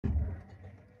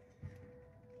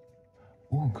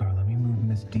Ooh, girl, let me move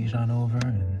Miss Dijon over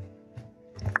and...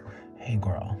 Hey,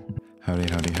 girl.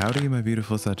 Howdy, howdy, howdy, my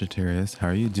beautiful Sagittarius. How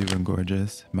are you doing,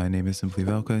 gorgeous? My name is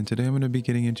SimplyVelca, and today I'm going to be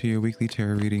getting into your weekly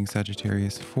tarot reading,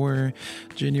 Sagittarius, for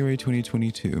January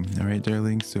 2022. All right,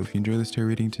 darling, so if you enjoy this tarot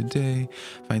reading today,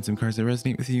 find some cards that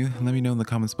resonate with you. Let me know in the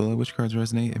comments below which cards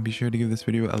resonate, and be sure to give this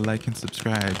video a like and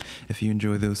subscribe if you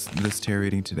enjoy this tarot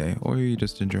reading today, or you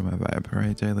just enjoy my vibe. All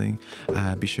right, darling?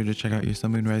 Be sure to check out your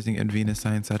Sun, Moon, Rising, and Venus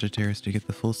sign, Sagittarius, to get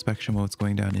the full spectrum of what's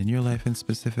going down in your life in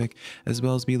specific, as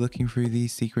well as be looking for the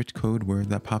secret code word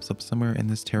that pops up somewhere in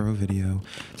this tarot video,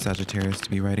 Sagittarius, to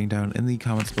be writing down in the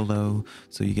comments below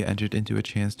so you get entered into a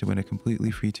chance to win a completely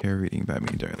free tarot reading by me,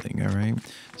 darling. All right,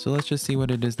 so let's just see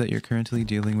what it is that you're currently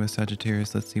dealing with,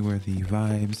 Sagittarius. Let's see where the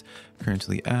vibes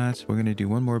currently at. We're going to do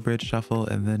one more bridge shuffle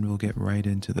and then we'll get right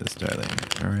into this, darling.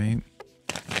 All right,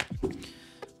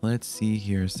 let's see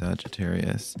here,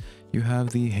 Sagittarius. You have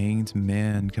the Hanged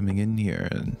Man coming in here,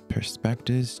 and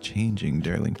perspectives changing,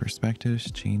 darling. Perspectives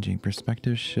changing,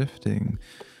 perspectives shifting.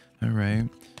 All right.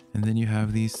 And then you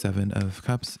have the Seven of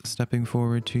Cups stepping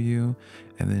forward to you.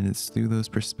 And then it's through those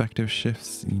perspective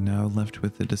shifts, you're now left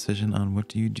with the decision on what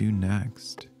do you do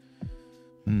next.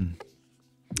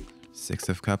 Six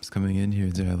of Cups coming in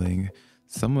here, darling.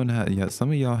 Some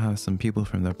of y'all have some people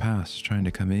from their past trying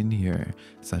to come in here,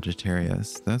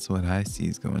 Sagittarius. That's what I see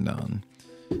is going on.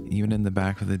 Even in the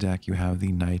back of the deck, you have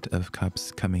the Knight of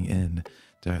Cups coming in,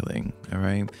 darling. All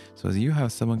right, so as you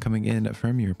have someone coming in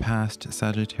from your past,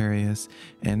 Sagittarius,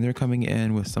 and they're coming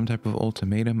in with some type of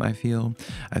ultimatum. I feel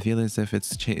as if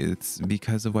it's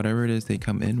because of whatever it is they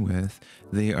come in with.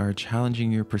 They are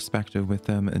challenging your perspective with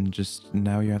them, and just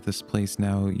now you're at this place.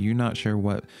 Now you're not sure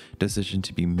what decision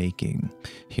to be making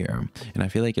here, and I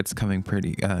feel like it's coming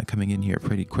in here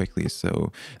pretty quickly.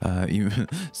 So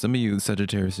some of you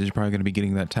Sagittarius, you're probably going to be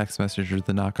getting that text message or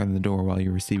the knock on the door while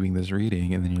you're receiving this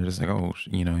reading, and then you're just like, oh,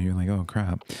 you're like, oh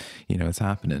crap, it's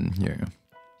happening here.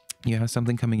 You have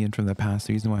something coming in from the past.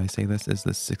 The reason why I say this is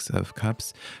the Six of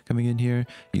Cups coming in here.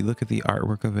 You look at the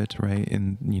artwork of it, right?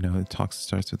 And, it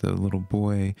starts with a little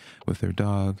boy with their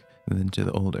dog, and then to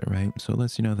the older, right? So it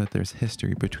lets you know that there's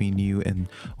history between you and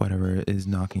whatever is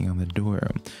knocking on the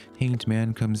door. Hanged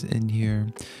Man comes in here.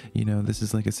 This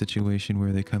is like a situation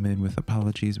where they come in with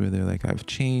apologies, where they're like, I've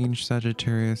changed,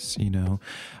 Sagittarius.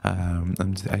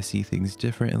 I see things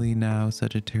differently now,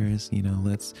 Sagittarius.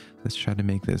 Let's try to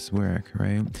make this work,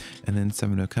 right? And then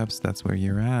Seven of Cups, that's where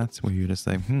you're at, where you're just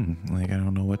like, I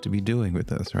don't know what to be doing with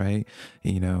this, right?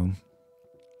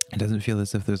 It doesn't feel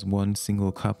as if there's one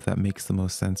single cup that makes the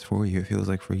most sense for you. It feels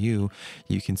like for you,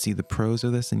 you can see the pros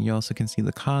of this and you also can see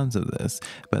the cons of this.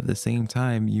 But at the same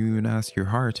time, you even ask your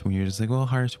heart when you're just like, well,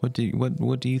 heart, what do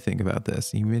you think about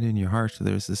this? Even in your heart,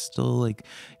 there's this still like,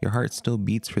 your heart still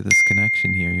beats for this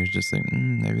connection here. You're just like,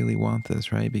 I really want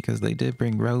this, right? Because they did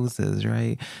bring roses,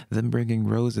 right? Them bringing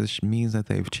roses means that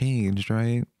they've changed,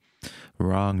 right?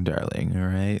 Wrong, darling. All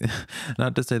right.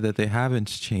 Not to say that they haven't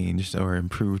changed or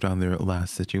improved on their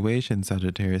last situation,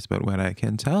 Sagittarius, but what I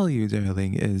can tell you,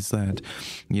 darling, is that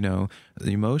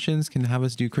emotions can have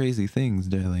us do crazy things,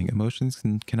 darling. Emotions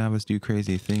can have us do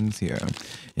crazy things here.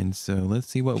 And so let's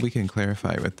see what we can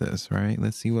clarify with this, right?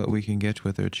 Let's see what we can get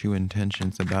with their true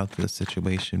intentions about this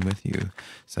situation with you,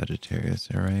 Sagittarius.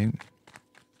 All right,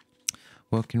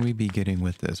 what can we be getting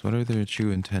with this? What are their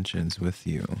true intentions with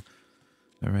you?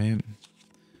 All right,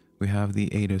 we have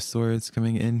the Eight of Swords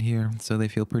coming in here. So they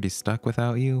feel pretty stuck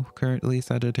without you currently,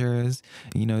 Sagittarius.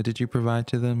 Did you provide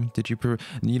to them? Did you,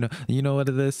 what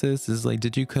this is like,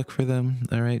 did you cook for them?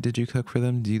 All right, did you cook for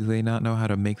them? Do they not know how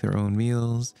to make their own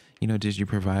meals? Did you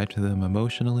provide to them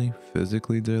emotionally,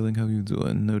 physically, darling? How you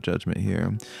doing? No judgment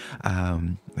here.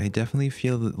 I definitely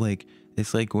feel that like,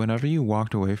 it's like whenever you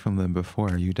walked away from them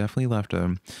before, you definitely left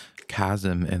a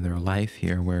chasm in their life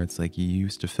here where it's like you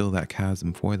used to fill that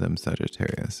chasm for them,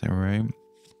 Sagittarius. All right.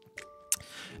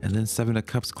 And then Seven of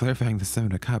Cups, clarifying the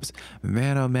Seven of Cups.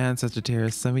 Man, oh man,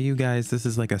 Sagittarius, some of you guys, this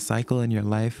is like a cycle in your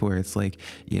life where it's like,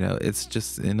 it's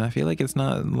just, and I feel like it's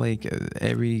not like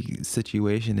every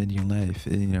situation in your life.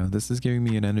 This is giving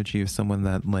me an energy of someone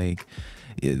that like,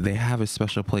 they have a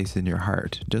special place in your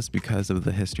heart just because of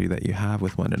the history that you have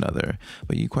with one another.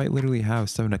 But you quite literally have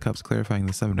Seven of Cups, clarifying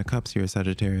the Seven of Cups here,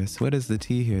 Sagittarius. What is the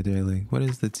tea here, darling? What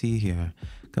is the tea here?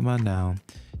 Come on now.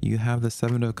 You have the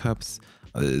Seven of Cups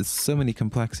so many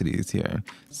complexities here.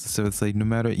 So it's like, no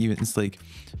matter, even it's like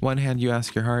one hand you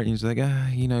ask your heart and you're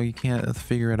like, you know, you can't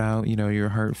figure it out, you know, your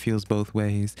heart feels both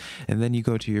ways. And then you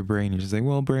go to your brain, you're just like,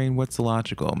 well, brain, what's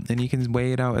logical? And you can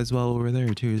weigh it out as well over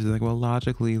there too. It's like, well,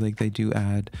 logically, like they do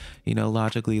add, you know,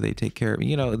 logically they take care of,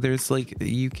 you know, there's like,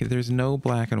 there's no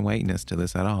black and whiteness to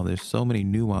this at all. There's so many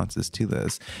nuances to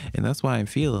this. And that's why I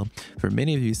feel for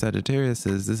many of you Sagittarius,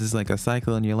 this is like a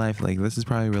cycle in your life. Like this is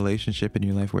probably a relationship in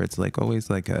your life where it's like always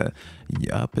like a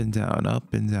up and down,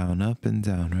 up and down, up and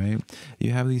down, right?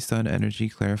 You have the sun energy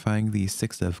clarifying the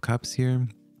 6 of Cups here.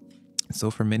 So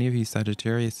for many of you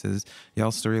Sagittariuses,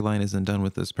 y'all storyline isn't done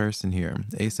with this person here.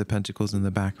 Ace of Pentacles in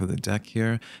the back of the deck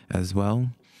here as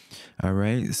well. All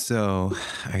right, so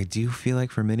I do feel like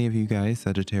for many of you guys,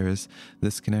 Sagittarius,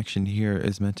 this connection here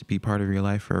is meant to be part of your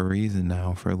life for a reason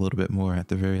now, for a little bit more at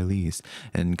the very least.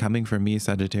 And coming from me,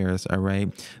 Sagittarius, all right,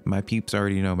 my peeps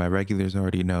already know, my regulars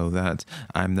already know that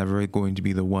I'm never going to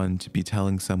be the one to be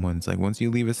telling someone, it's like, once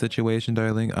you leave a situation,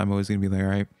 darling, I'm always going to be like,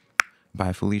 all right,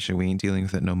 bye Felicia, we ain't dealing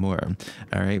with it no more.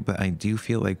 All right, but I do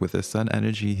feel like with the sun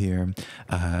energy here,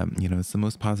 you know, it's the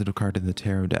most positive card in the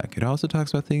tarot deck. It also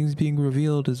talks about things being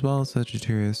revealed as well,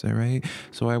 Sagittarius. All right,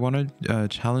 so I want to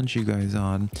challenge you guys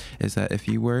on is that if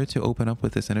you were to open up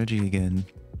with this energy again,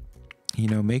 you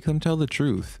know, make them tell the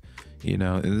truth. You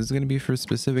know, this is going to be for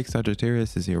specific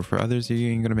Sagittarius here. For others, you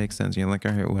ain't going to make sense. You're like,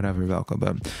 all right, whatever, Velka.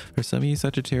 But for some of you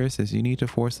Sagittarius, you need to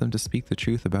force them to speak the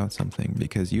truth about something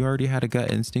because you already had a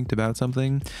gut instinct about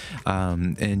something,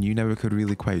 and you never could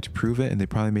really quite prove it. And they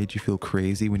probably made you feel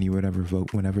crazy when you would ever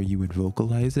vote, whenever you would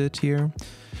vocalize it here.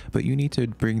 But you need to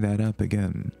bring that up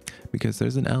again because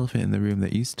there's an elephant in the room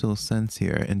that you still sense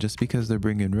here. And just because they're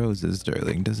bringing roses,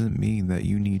 darling, doesn't mean that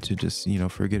you need to just, you know,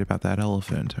 forget about that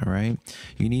elephant. All right,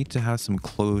 you need to have some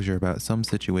closure about some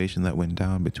situation that went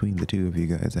down between the two of you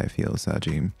guys, I feel,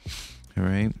 Saggy. All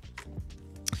right.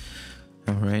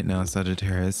 All right, now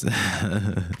Sagittarius,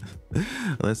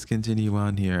 let's continue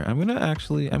on here.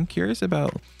 I'm curious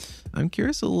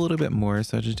a little bit more,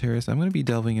 Sagittarius. I'm going to be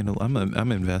delving into,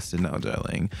 I'm invested now,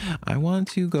 darling. I want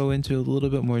to go into a little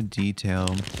bit more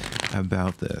detail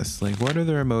about this. Like, what are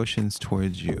their emotions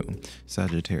towards you,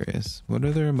 Sagittarius? What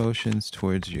are their emotions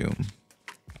towards you?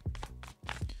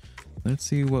 Let's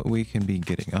see what we can be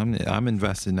getting. I'm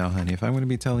invested now, honey. If I'm going to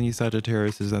be telling you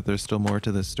Sagittarius is that there's still more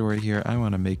to the story here, I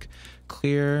want to make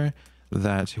clear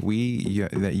that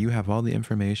that you have all the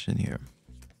information here.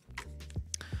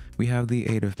 We have the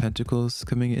 8 of Pentacles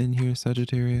coming in here,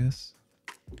 Sagittarius,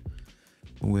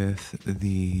 with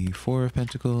the 4 of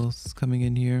Pentacles coming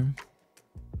in here.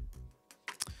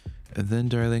 And then,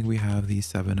 darling, we have the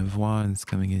 7 of Wands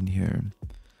coming in here.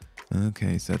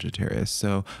 Okay, Sagittarius.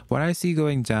 So what I see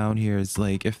going down here is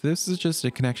like, if this is just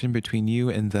a connection between you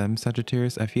and them,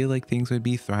 Sagittarius, I feel like things would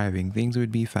be thriving. Things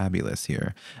would be fabulous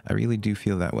here. I really do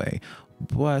feel that way.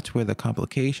 But where the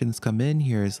complications come in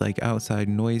here is like outside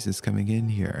noises coming in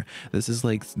here. This is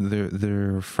like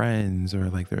their friends or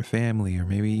like their family, or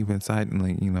maybe even side,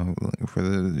 like, you know, for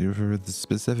the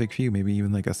specific few, maybe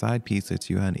even like a side piece or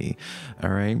two, honey.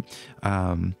 All right.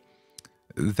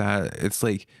 That it's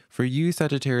like for you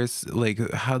Sagittarius,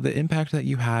 like how the impact that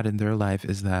you had in their life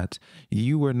is that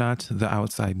you were not the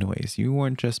outside noise. You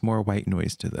weren't just more white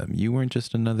noise to them. You weren't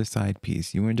just another side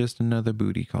piece. You weren't just another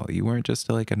booty call. You weren't just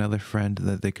like another friend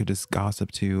that they could just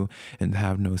gossip to and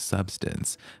have no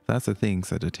substance. That's the thing,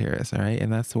 Sagittarius. All right,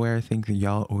 and that's where I think that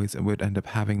y'all always would end up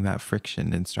having that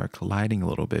friction and start colliding a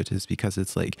little bit, is because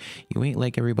it's like you ain't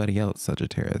like everybody else,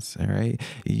 Sagittarius. All right,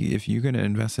 if you're gonna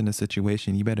invest in a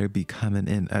situation, you better be coming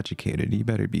in educated. You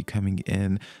better be coming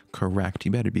in correct.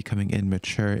 You better be coming in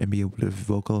mature and be able to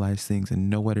vocalize things and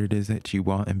know what it is that you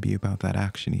want and be about that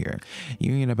action here.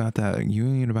 You ain't about that. You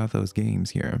ain't about those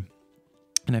games here.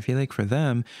 And I feel like for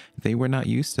them, they were not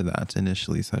used to that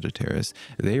initially, Sagittarius.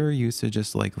 They were used to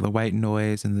just like the white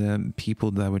noise and the people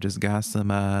that would just gas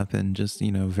them up and just,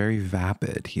 you know, very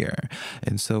vapid here.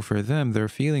 And so for them, their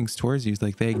feelings towards you is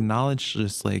like they acknowledge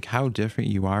just like how different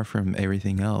you are from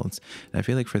everything else. And I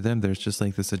feel like for them, there's just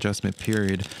like this adjustment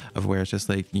period of where it's just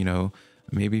like, you know,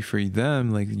 maybe for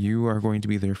them, like you are going to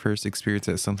be their first experience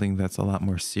at something that's a lot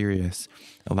more serious,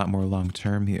 a lot more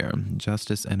long-term here.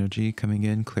 Justice energy coming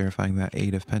in, clarifying that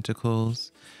 8 of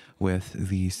Pentacles with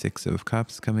the 6 of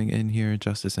Cups coming in here.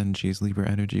 Justice energy is Libra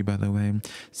energy, by the way.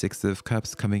 6 of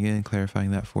Cups coming in,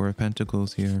 clarifying that 4 of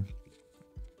Pentacles here.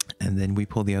 And then we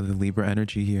pull the other Libra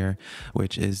energy here,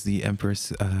 which is the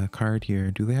Empress card here.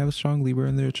 Do they have a strong Libra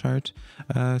in their chart,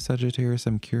 Sagittarius?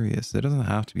 I'm curious. It doesn't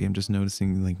have to be. I'm just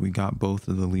noticing like we got both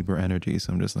of the Libra energy.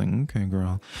 So I'm just like, okay,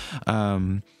 girl.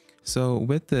 So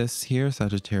with this here,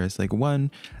 Sagittarius, like one,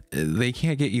 they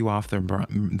can't get you off their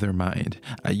mind.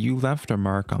 You left a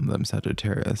mark on them,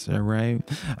 Sagittarius. All right.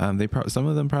 Some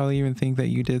of them probably even think that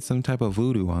you did some type of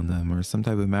voodoo on them or some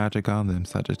type of magic on them,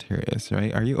 Sagittarius.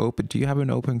 Right? Are you open? Do you have an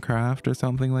open craft or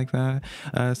something like that,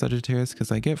 Sagittarius?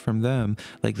 Because I get from them,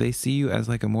 like they see you as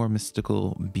like a more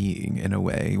mystical being in a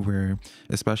way, where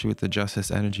especially with the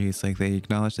justice energy, it's like they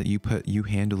acknowledge that you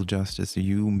handle justice,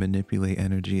 you manipulate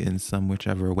energy in some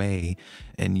whichever way.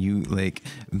 And you like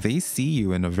they see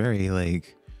you in a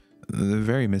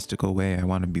very mystical way. I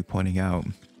want to be pointing out,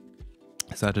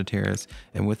 Sagittarius.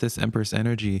 And with this Empress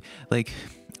energy, like,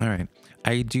 all right,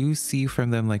 I do see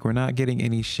from them, like, we're not getting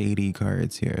any shady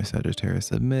cards here,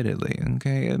 Sagittarius, admittedly.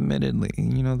 Okay, admittedly,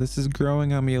 you know, this is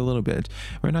growing on me a little bit.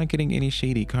 We're not getting any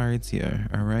shady cards here.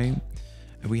 All right.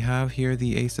 We have here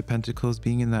the Ace of Pentacles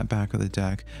being in that back of the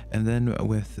deck, and then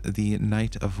with the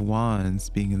Knight of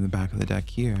Wands being in the back of the deck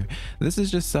here. This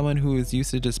is just someone who is used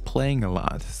to just playing a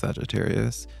lot,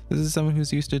 Sagittarius. This is someone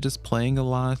who's used to just playing a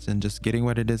lot and just getting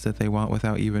what it is that they want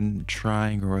without even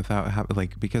trying, or without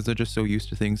like, because they're just so used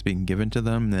to things being given to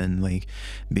them and like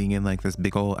being in like this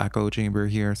big old echo chamber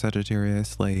here,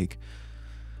 Sagittarius. Like,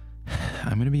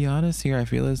 I'm gonna be honest here. I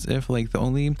feel as if like the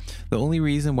only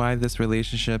reason why this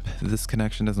relationship, this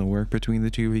connection doesn't work between the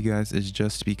two of you guys is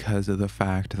just because of the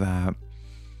fact that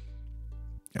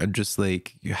just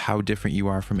like how different you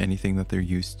are from anything that they're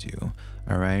used to.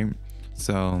 All right.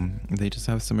 So they just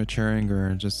have some maturing,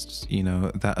 or just, you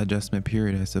know, that adjustment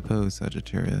period, I suppose,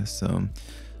 Sagittarius. So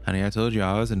honey, I told you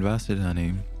I was invested,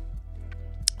 honey.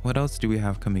 What else do we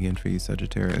have coming in for you,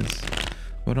 Sagittarius?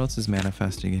 What else is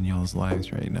manifesting in y'all's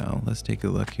lives right now? Let's take a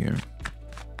look here.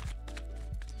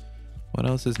 What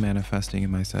else is manifesting in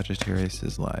my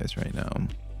Sagittarius's lives right now?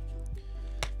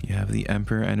 You have the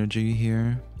Emperor energy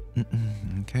here.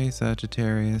 Okay,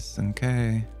 Sagittarius.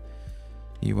 Okay.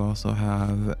 You also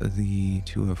have the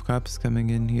Two of Cups coming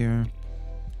in here.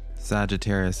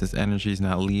 Sagittarius, this energy is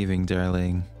not leaving,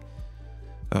 darling.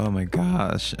 Oh my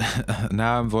gosh.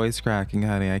 Now I'm voice cracking,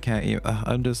 honey. I can't even,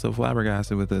 I'm just so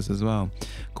flabbergasted with this as well.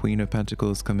 Queen of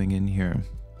Pentacles coming in here.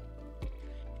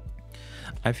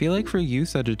 I feel like for you,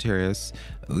 Sagittarius,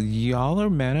 y'all are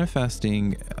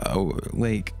manifesting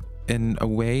like in a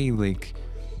way, like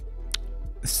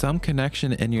some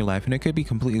connection in your life, and it could be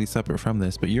completely separate from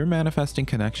this, but you're manifesting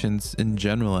connections in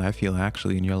general, I feel,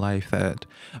 actually in your life that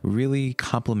really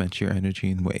complement your energy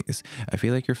in ways. I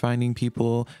feel like you're finding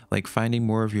people, like finding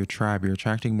more of your tribe. You're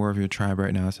attracting more of your tribe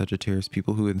right now, Sagittarius.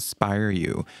 People who inspire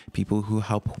you, people who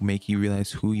help make you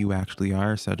realize who you actually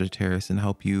are, Sagittarius, and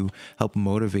help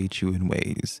motivate you in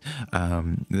ways.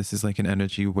 This is like an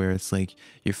energy where it's like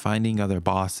you're finding other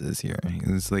bosses here.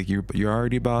 It's like you're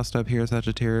already bossed up here,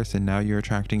 Sagittarius, and now you're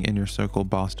attracting in your circle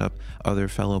bossed up, other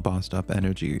fellow bossed up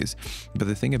energies. But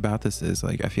the thing about this is,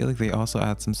 like, I feel like they also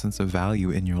add some sense of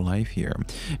value in your life here.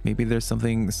 Maybe there's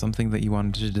something that you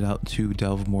wanted to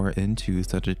delve more into,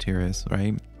 Sagittarius,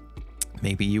 right?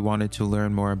 Maybe you wanted to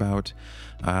learn more about,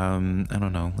 I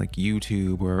don't know, like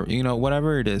YouTube, or, you know,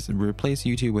 whatever it is. Replace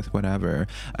YouTube with whatever.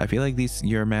 I feel like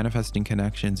you're manifesting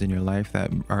connections in your life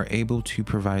that are able to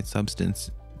provide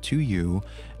substance to you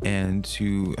and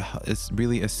to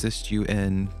really assist you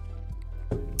in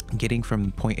getting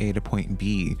from point A to point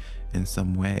B in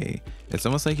some way. It's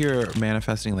almost like you're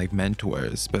manifesting like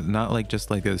mentors, but not like just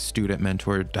like a student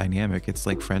mentor dynamic. It's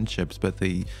like friendships, but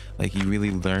you really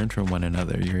learn from one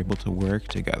another. You're able to work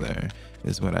together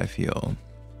is what I feel.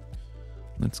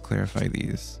 Let's clarify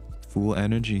these. Full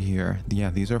energy here.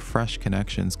 Yeah, these are fresh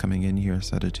connections coming in here,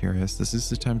 Sagittarius. This is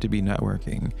the time to be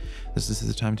networking. This is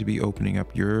the time to be opening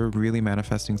up. You're really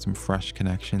manifesting some fresh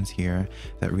connections here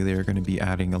that really are going to be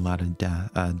adding a lot of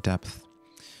depth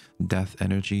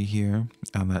energy here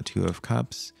on that Two of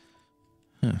Cups.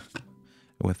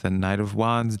 With the Knight of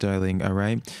Wands, darling. All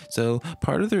right. So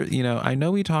part of the, you know, I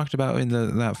know we talked about in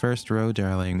that first row,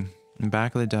 darling.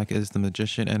 Back of the deck is the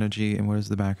Magician energy, and what is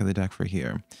the back of the deck for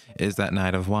here? Is that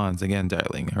Knight of Wands again,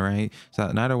 darling. All right, so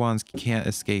that Knight of Wands can't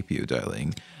escape you,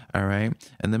 darling. All right,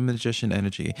 and the Magician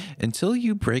energy, until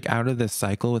you break out of this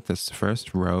cycle with this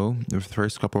first row, the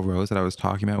first couple rows that I was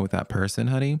talking about with that person,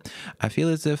 honey, I feel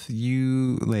as if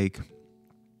you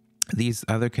these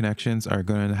other connections are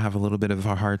going to have a little bit of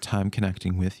a hard time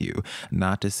connecting with you.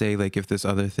 Not to say like if this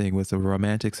other thing was a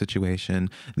romantic situation,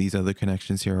 these other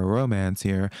connections here are romance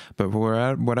here, but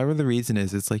for whatever the reason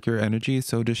is, it's like your energy is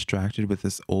so distracted with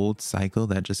this old cycle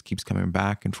that just keeps coming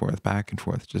back and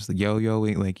forth, just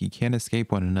yo-yoing. Like you can't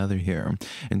escape one another here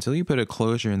until you put a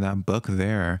closure in that book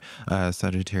there,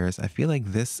 Sagittarius. I feel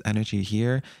like this energy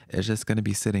here is just going to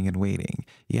be sitting and waiting.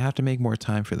 You have to make more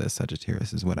time for this,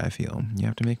 Sagittarius, is what I feel. You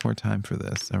have to make more time for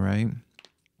this. All right.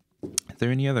 Are there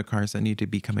any other cards that need to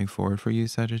be coming forward for you,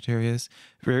 Sagittarius?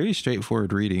 Very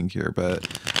straightforward reading here, but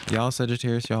y'all,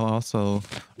 Sagittarius, y'all also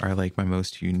are like my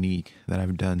most unique that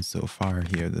I've done so far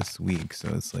here this week. So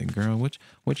it's like, girl,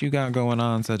 what you got going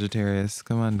on, Sagittarius?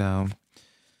 Come on down.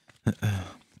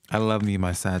 I love me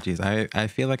my Saggies. I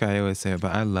feel like I always say it,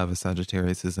 but I love a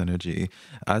Sagittarius's energy.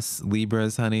 Us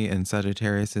Libras, honey, and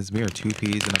Sagittarius's, we are two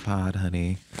peas in a pod,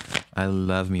 honey. I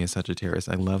love me a Sagittarius.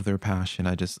 I love their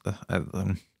passion.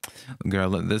 Girl,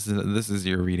 this is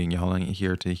your reading. Y'all ain't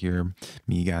here to hear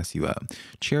me gas you up.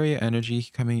 Chariot energy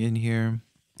coming in here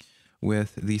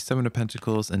with the 7 of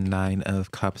Pentacles and 9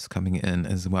 of Cups coming in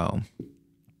as well.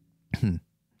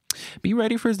 Be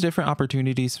ready for different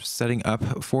opportunities setting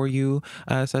up for you,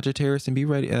 Sagittarius, and be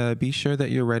ready. Be sure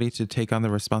that you're ready to take on the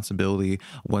responsibility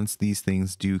once these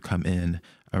things do come in.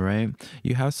 All right.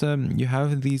 You have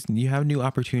new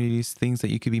opportunities, things that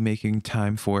you could be making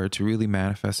time for to really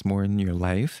manifest more in your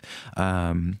life,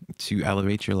 to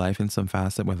elevate your life in some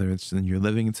facet, whether it's in your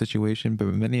living situation, but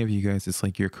many of you guys, it's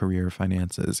like your career,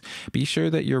 finances. Be sure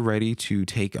that you're ready to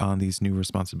take on these new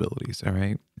responsibilities. All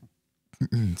right.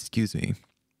 Excuse me.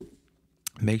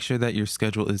 Make sure that your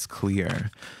schedule is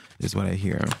clear, is what I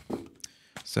hear.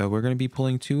 So we're going to be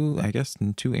pulling two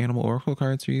animal oracle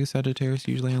cards for you, Sagittarius.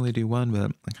 Usually I only do one,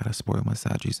 but I gotta spoil my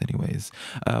Saggies anyways.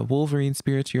 Wolverine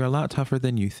spirits, you're a lot tougher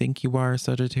than you think you are,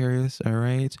 Sagittarius. All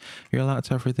right, you're a lot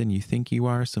tougher than you think you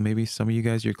are. So maybe some of you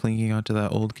guys, you're clinging onto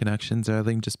that old connections,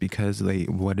 darling, just because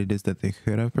what it is that they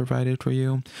could have provided for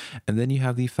you. And then you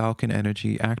have the Falcon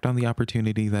energy. Act on the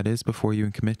opportunity that is before you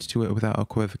and commit to it without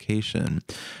equivocation.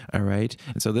 All right,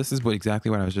 and so this is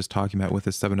exactly what I was just talking about with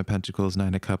the 7 of Pentacles,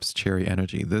 9 of Cups, Chariot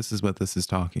energy. This is what this is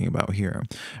talking about here.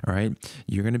 All right.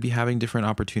 You're going to be having different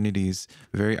opportunities,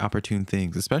 very opportune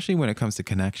things, especially when it comes to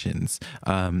connections.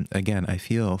 Again, I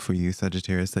feel for you,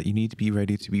 Sagittarius, that you need to be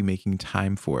ready to be making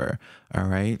time for. All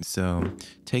right. So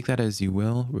take that as you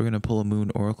will. We're going to pull a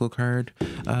moon oracle card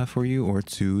for you, or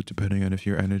two, depending on if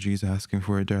your energy is asking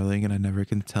for it, darling. And I never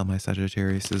can tell my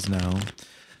Sagittariuses no.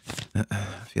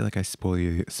 I feel like I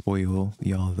spoil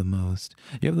y'all the most.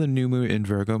 You have the new moon in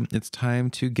Virgo. It's time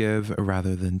to give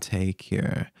rather than take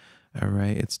here. All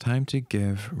right. It's time to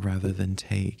give rather than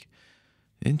take.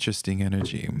 Interesting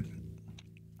energy.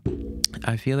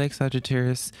 I feel like,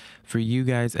 Sagittarius, for you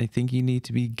guys, I think you need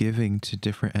to be giving to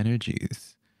different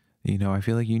energies. You know, I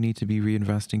feel like you need to be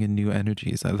reinvesting in new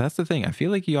energies. That's the thing. I feel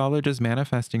like y'all are just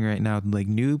manifesting right now, like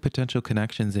new potential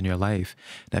connections in your life.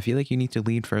 And I feel like you need to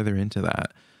lead further into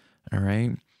that. All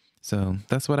right. So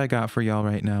that's what I got for y'all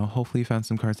right now. Hopefully you found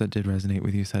some cards that did resonate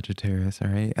with you, Sagittarius. All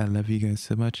right. I love you guys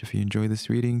so much. If you enjoyed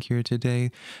this reading here today,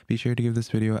 be sure to give this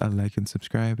video a like and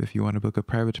subscribe. If you want to book a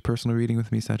private personal reading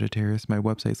with me, Sagittarius, my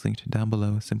website's linked down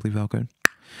below,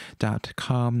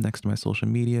 SimplyVelca.com. Next to my social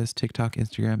medias, TikTok,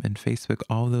 Instagram, and Facebook.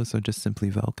 All of those are just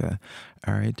SimplyVelca.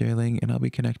 All right, darling. And I'll be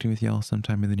connecting with y'all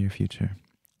sometime in the near future.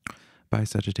 Bye,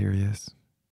 Sagittarius.